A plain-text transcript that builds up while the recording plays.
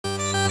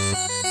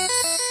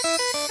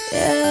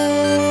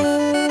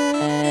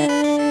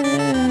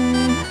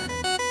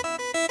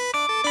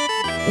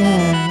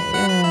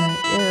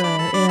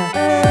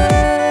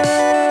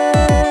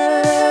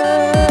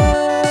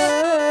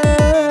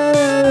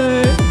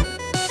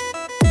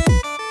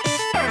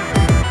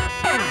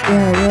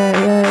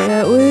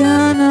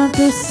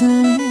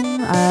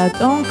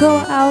don't go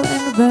out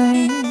in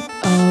vain.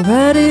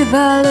 Already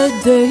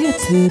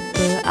validated,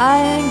 but I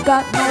ain't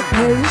got no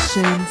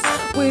patience.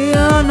 We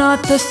are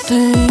not the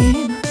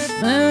same,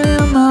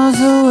 million miles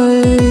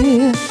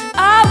away.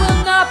 I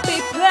will not be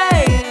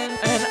playing,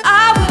 and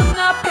I will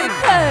not be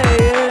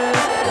playing.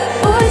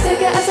 Always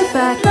take it as a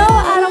fact. No,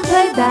 I don't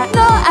play that.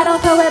 No, I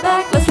don't throw it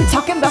back. Let's be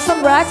talking about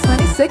some racks.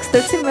 26,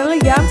 13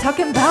 million, yeah, I'm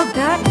talking about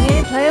that. We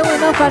ain't playing with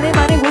no funny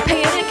money, we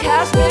paying in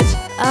cash, bitch.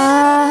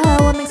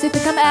 What makes you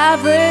think I'm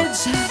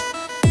average?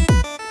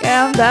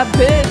 Yeah, I'm that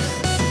bitch.